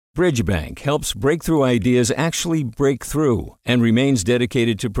Bridgebank helps breakthrough ideas actually break through and remains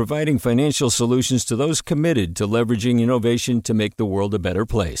dedicated to providing financial solutions to those committed to leveraging innovation to make the world a better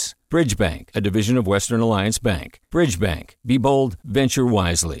place. Bridgebank, a division of Western Alliance Bank. Bridgebank. Be bold, venture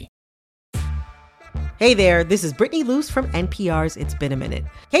wisely. Hey there, this is Brittany Luce from NPR's It's Been a Minute.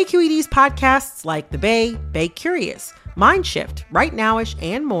 KQED's podcasts like The Bay, Bay Curious, Mind Shift, Right Nowish,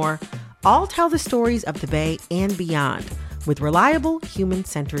 and more all tell the stories of the Bay and beyond with reliable,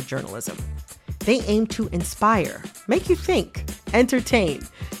 human-centered journalism. They aim to inspire, make you think, entertain,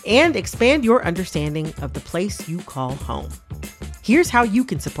 and expand your understanding of the place you call home. Here's how you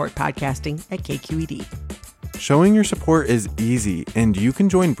can support podcasting at KQED. Showing your support is easy, and you can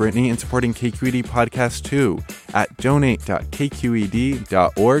join Brittany in supporting KQED Podcast too at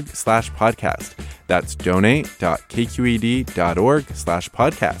donate.kqed.org/podcast. That's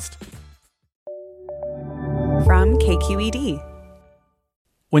donate.kqed.org/podcast. From KQED.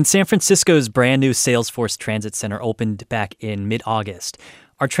 When San Francisco's brand new Salesforce Transit Center opened back in mid-August,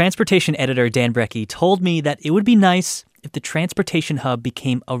 our transportation editor, Dan Brekke, told me that it would be nice if the transportation hub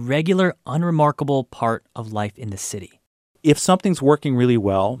became a regular, unremarkable part of life in the city. If something's working really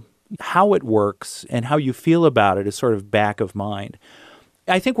well, how it works and how you feel about it is sort of back of mind.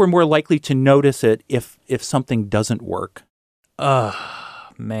 I think we're more likely to notice it if something doesn't work.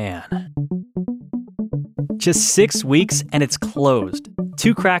 Man. Just 6 weeks and it's closed.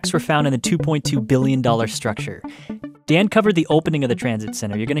 2 cracks were found in the $2.2 billion structure. Dan covered the opening of the transit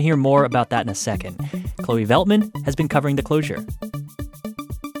center. You're going to hear more about that in a second. Chloe Veltman has been covering the closure.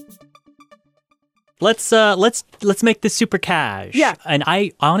 Let's make this super cash. Yeah. And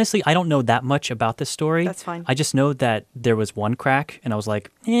I honestly don't know that much about this story. That's fine. I just know that there was 1 crack and I was like,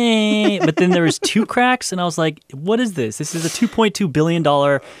 but then there was 2 cracks and I was like, what is this? This is a $2.2 billion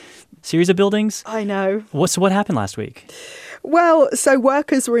series of buildings? I know. What happened last week? Well, so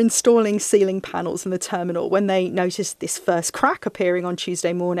workers were installing ceiling panels in the terminal when they noticed this first crack appearing on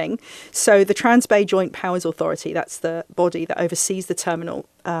Tuesday morning. So the Trans-Bay Joint Powers Authority, that's the body that oversees the terminal,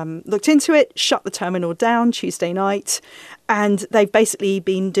 looked into it, shut the terminal down Tuesday night, and they've basically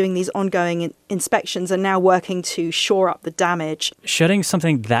been doing these ongoing inspections and now working to shore up the damage. Shutting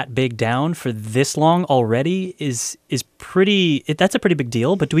something that big down for this long already is pretty, that's a pretty big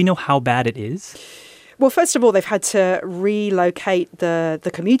deal, but do we know how bad it is? Well, first of all, they've had to relocate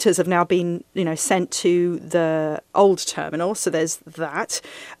the commuters have now been, sent to the old terminal. So there's that.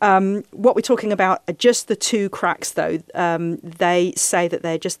 What we're talking about are just the 2 cracks, though. They say that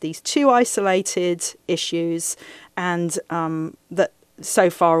they're just these 2 isolated issues and that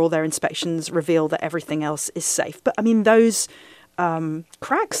so far all their inspections reveal that everything else is safe. But I mean, those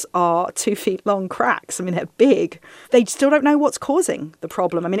cracks are 2 feet long cracks. I mean, they're big. They still don't know what's causing the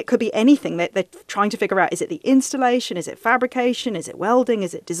problem. I mean, it could be anything. They're trying to figure out, is it the installation? Is it fabrication? Is it welding?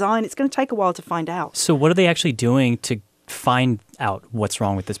 Is it design? It's going to take a while to find out. So what are they actually doing to find out what's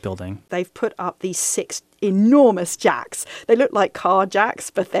wrong with this building? They've put up these 6 enormous jacks. They look like car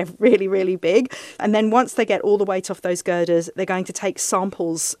jacks, but they're really, really big. And then once they get all the weight off those girders, they're going to take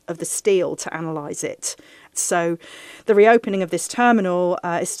samples of the steel to analyze it. So the reopening of this terminal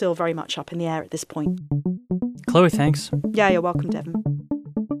is still very much up in the air at this point. Chloe, thanks. Yeah, you're welcome, Devin.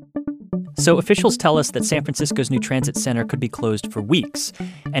 So officials tell us that San Francisco's new transit center could be closed for weeks.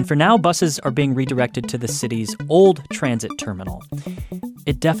 And for now, buses are being redirected to the city's old transit terminal.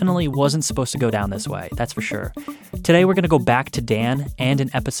 It definitely wasn't supposed to go down this way, that's for sure. Today, we're going to go back to Dan and an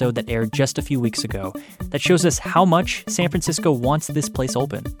episode that aired just a few weeks ago that shows us how much San Francisco wants this place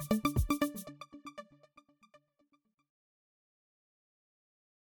open.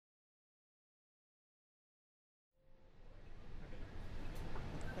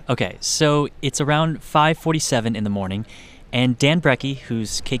 Okay, so it's around 5:47 in the morning, and Dan Brekke,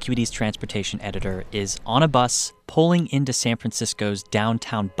 who's KQED's transportation editor, is on a bus pulling into San Francisco's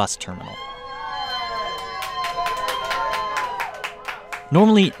downtown bus terminal.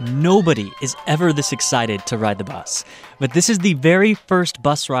 Normally, nobody is ever this excited to ride the bus, but this is the very first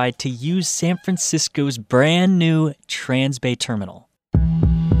bus ride to use San Francisco's brand new Trans-Bay terminal.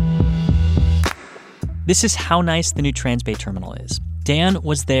 This is how nice the new Trans-Bay terminal is. Dan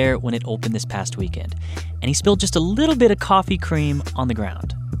was there when it opened this past weekend, and he spilled just a little bit of coffee cream on the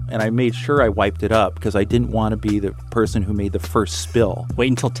ground. And I made sure I wiped it up because I didn't want to be the person who made the first spill. Wait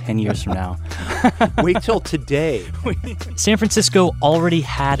until 10 years from now. Wait till today. San Francisco already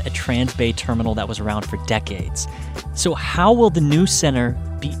had a Trans-Bay terminal that was around for decades. So how will the new center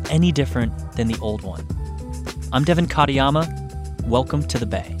be any different than the old one? I'm Devin Katayama. Welcome to the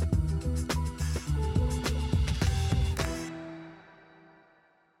Bay.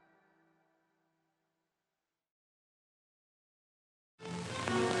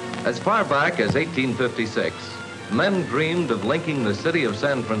 As far back as 1856, men dreamed of linking the city of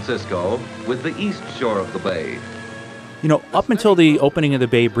San Francisco with the east shore of the bay. You know, up until the opening of the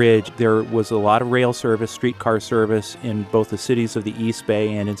Bay Bridge, there was a lot of rail service, streetcar service in both the cities of the East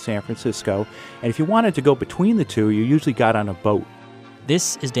Bay and in San Francisco. And if you wanted to go between the two, you usually got on a boat.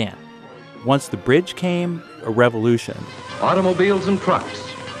 This is Dan. Once the bridge came, a revolution. Automobiles and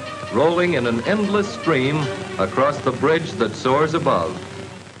trucks rolling in an endless stream across the bridge that soars above.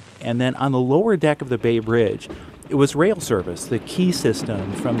 And then on the lower deck of the Bay Bridge, it was rail service. The Key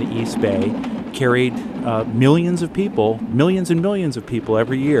system from the East Bay carried millions and millions of people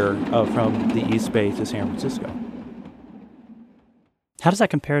every year from the East Bay to San Francisco. How does that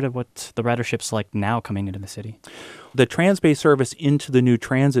compare to what the ridership's like now coming into the city? The Transbay service into the new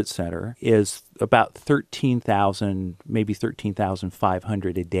transit center is about 13,000, maybe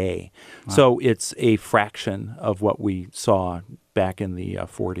 13,500 a day. Wow. So it's a fraction of what we saw back in the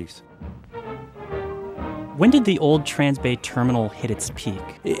 40s. When did the old Transbay terminal hit its peak?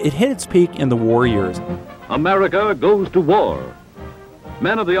 It hit its peak in the war years. America goes to war.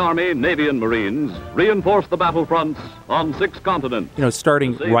 Men of the Army, Navy, and Marines reinforced the battlefronts on 6 continents. You know,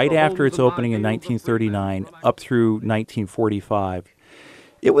 starting right after its opening in 1939 up through 1945.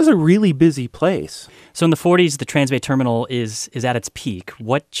 It was a really busy place. So in the 40s, the Transbay terminal is at its peak.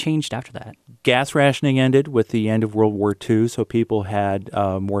 What changed after that? Gas rationing ended with the end of World War II, so people had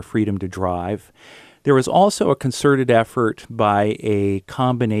more freedom to drive. There was also a concerted effort by a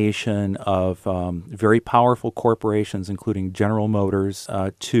combination of very powerful corporations, including General Motors,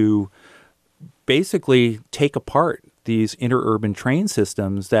 to basically take apart these interurban train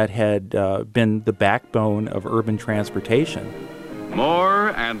systems that had been the backbone of urban transportation. More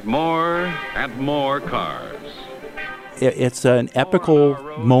and more and more cars. It's an epical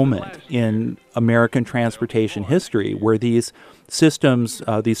moment in American transportation history where these systems,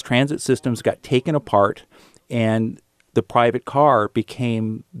 these transit systems got taken apart and the private car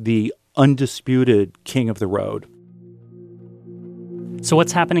became the undisputed king of the road. So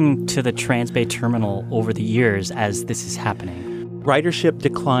what's happening to the Transbay terminal over the years as this is happening? Ridership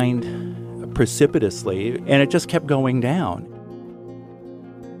declined precipitously and it just kept going down.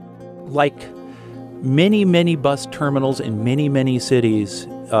 Like many, many bus terminals in many, many cities,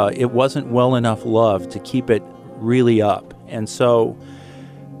 it wasn't well enough loved to keep it really up. And so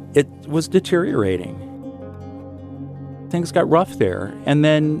it was deteriorating. Things got rough there. And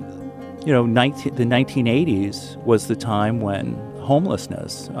then, you know, the 1980s was the time when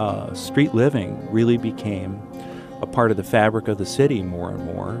homelessness, street living really became a part of the fabric of the city more and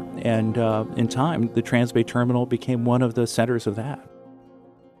more. And in time, the Transbay terminal became one of the centers of that.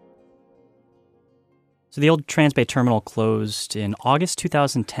 So the old Transbay terminal closed in August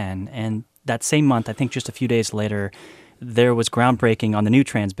 2010, and that same month, I think just a few days later, there was groundbreaking on the new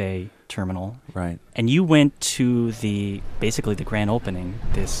Transbay terminal. Right. And you went to basically the grand opening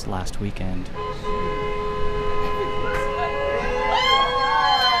this last weekend.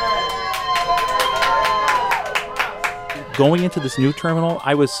 Going into this new terminal,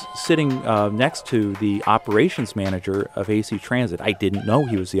 I was sitting next to the operations manager of AC Transit. I didn't know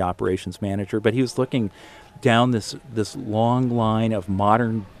he was the operations manager, but he was looking down this long line of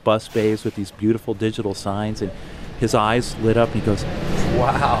modern bus bays with these beautiful digital signs, and his eyes lit up, and he goes,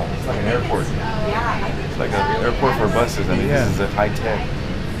 Wow, it's like an airport. It's like an airport for buses. I mean, This is a high tech.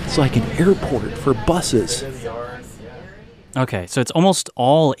 It's like an airport for buses. Okay, so it's almost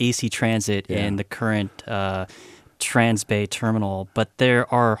all AC Transit in the current Transbay terminal, but there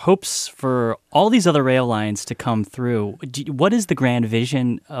are hopes for all these other rail lines to come through. What is the grand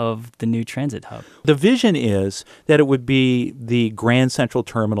vision of the new transit hub? The vision is that it would be the Grand Central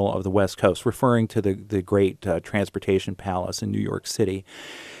Terminal of the West Coast, referring to the great transportation palace in New York City.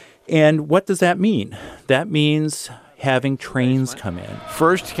 And what does that mean? That means having trains come in.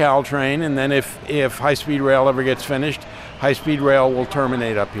 First Caltrain, and then if high-speed rail ever gets finished, high-speed rail will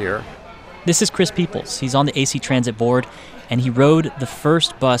terminate up here. This is Chris Peoples. He's on the AC Transit board, and he rode the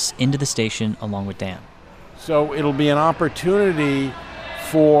first bus into the station along with Dan. So it'll be an opportunity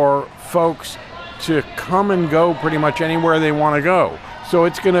for folks to come and go pretty much anywhere they want to go. So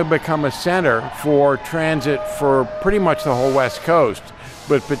it's going to become a center for transit for pretty much the whole West Coast,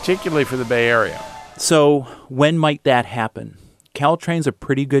 but particularly for the Bay Area. So when might that happen? Caltrain's a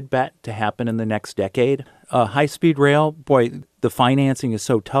pretty good bet to happen in the next decade. High-speed rail, boy, the financing is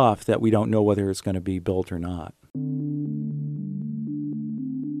so tough that we don't know whether it's going to be built or not.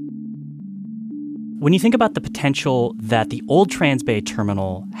 When you think about the potential that the old Transbay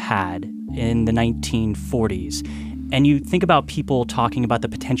terminal had in the 1940s, and you think about people talking about the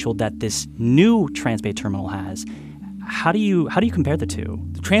potential that this new Transbay terminal has, How do you compare the two?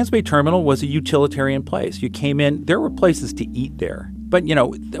 The Transbay Terminal was a utilitarian place. You came in, there were places to eat there. But,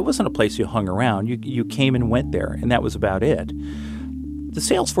 there wasn't a place you hung around. You came and went there, and that was about it. The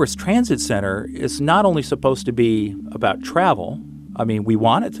Salesforce Transit Center is not only supposed to be about travel. I mean, we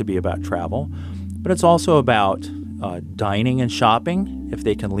want it to be about travel, but it's also about dining and shopping, if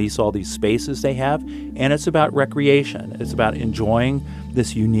they can lease all these spaces they have, and it's about recreation. It's about enjoying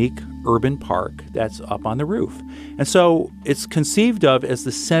this unique urban park that's up on the roof. And so it's conceived of as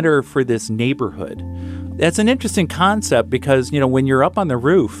the center for this neighborhood. That's an interesting concept because, when you're up on the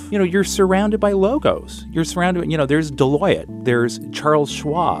roof, you're surrounded by logos. You're surrounded, there's Deloitte, there's Charles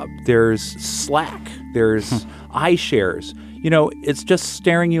Schwab, there's Slack, there's iShares. It's just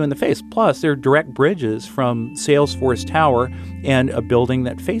staring you in the face. Plus, there are direct bridges from Salesforce Tower and a building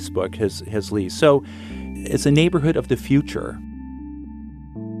that Facebook has leased. So it's a neighborhood of the future.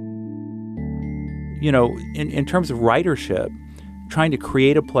 In terms of ridership, trying to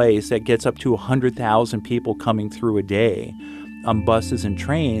create a place that gets up to 100,000 people coming through a day on buses and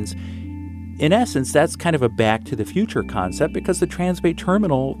trains, in essence, that's kind of a back to the future concept because the Transbay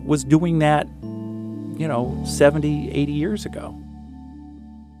Terminal was doing that 70, 80 years ago.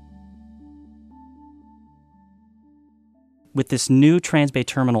 With this new Transbay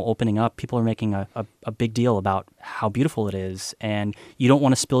Terminal opening up, people are making a big deal about how beautiful it is, and you don't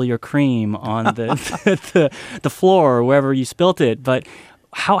want to spill your cream on the floor or wherever you spilt it. But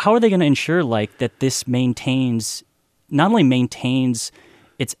how are they going to ensure that this not only maintains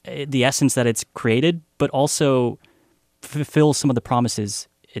the essence that it's created, but also fulfills some of the promises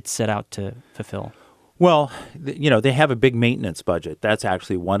it's set out to fulfill? Well, they have a big maintenance budget. That's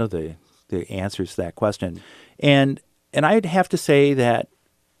actually one of the answers to that question. And I'd have to say that,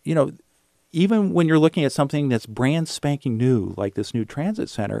 even when you're looking at something that's brand spanking new, like this new transit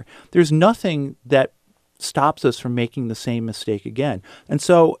center, there's nothing that stops us from making the same mistake again. And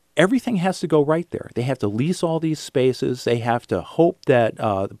so everything has to go right there. They have to lease all these spaces. They have to hope that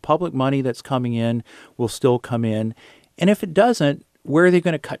the public money that's coming in will still come in. And if it doesn't, where are they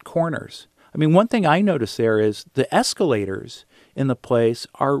going to cut corners? I mean, one thing I noticed there is the escalators in the place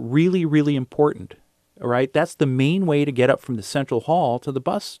are really, really important. All right, that's the main way to get up from the central hall to the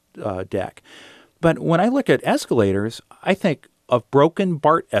bus deck. But when I look at escalators, I think of broken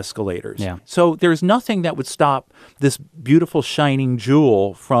BART escalators. Yeah. So there's nothing that would stop this beautiful shining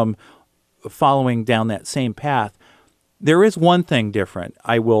jewel from following down that same path. There is one thing different.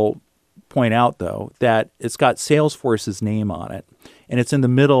 I will point out, though, that it's got Salesforce's name on it, and it's in the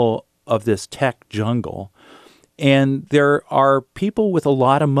middle of this tech jungle. And there are people with a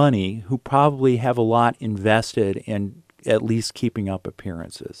lot of money who probably have a lot invested in at least keeping up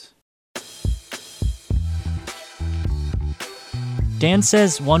appearances. Dan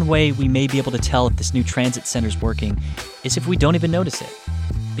says one way we may be able to tell if this new transit center is working is if we don't even notice it.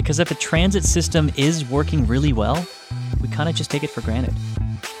 Because if a transit system is working really well, we kind of just take it for granted.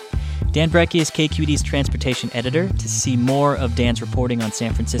 Dan Brekke is KQED's transportation editor. To see more of Dan's reporting on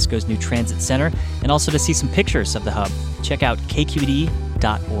San Francisco's new transit center and also to see some pictures of the hub, check out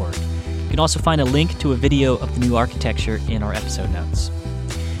kqed.org. You can also find a link to a video of the new architecture in our episode notes.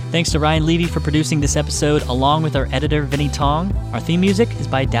 Thanks to Ryan Levy for producing this episode, along with our editor, Vinny Tong. Our theme music is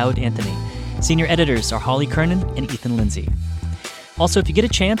by Dowd Anthony. Senior editors are Holly Kernan and Ethan Lindsay. Also, if you get a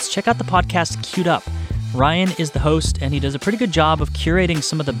chance, check out the podcast Queued Up. Ryan is the host, and he does a pretty good job of curating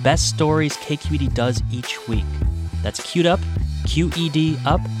some of the best stories KQED does each week. That's Queued Up, QED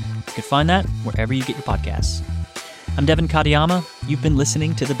Up. You can find that wherever you get your podcasts. I'm Devin Katayama. You've been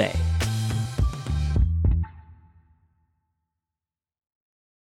listening to The Bay.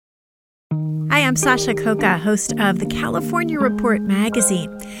 Hi, I'm Sasha Koka, host of the California Report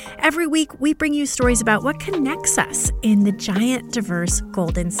magazine. Every week, we bring you stories about what connects us in the giant, diverse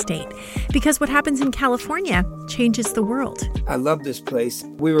Golden State. Because what happens in California changes the world. I love this place.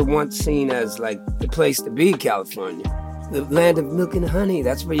 We were once seen as like the place to be, California. The land of milk and honey.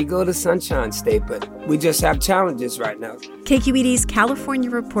 That's where you go to Sunshine State, but we just have challenges right now. KQED's California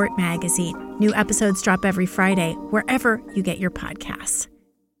Report magazine. New episodes drop every Friday, wherever you get your podcasts.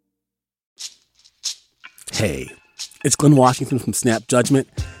 Hey, it's Glenn Washington from Snap Judgment.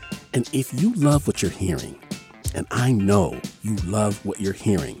 And if you love what you're hearing, and I know you love what you're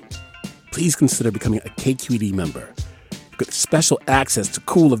hearing, please consider becoming a KQED member. You get special access to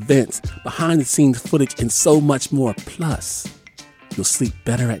cool events, behind-the-scenes footage, and so much more. Plus, you'll sleep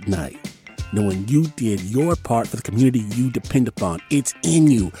better at night knowing you did your part for the community you depend upon. It's in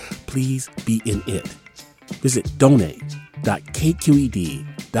you. Please be in it. Visit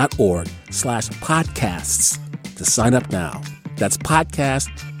donate.kqed.org/podcasts to sign up now. That's podcast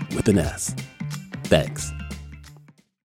with an S. Thanks.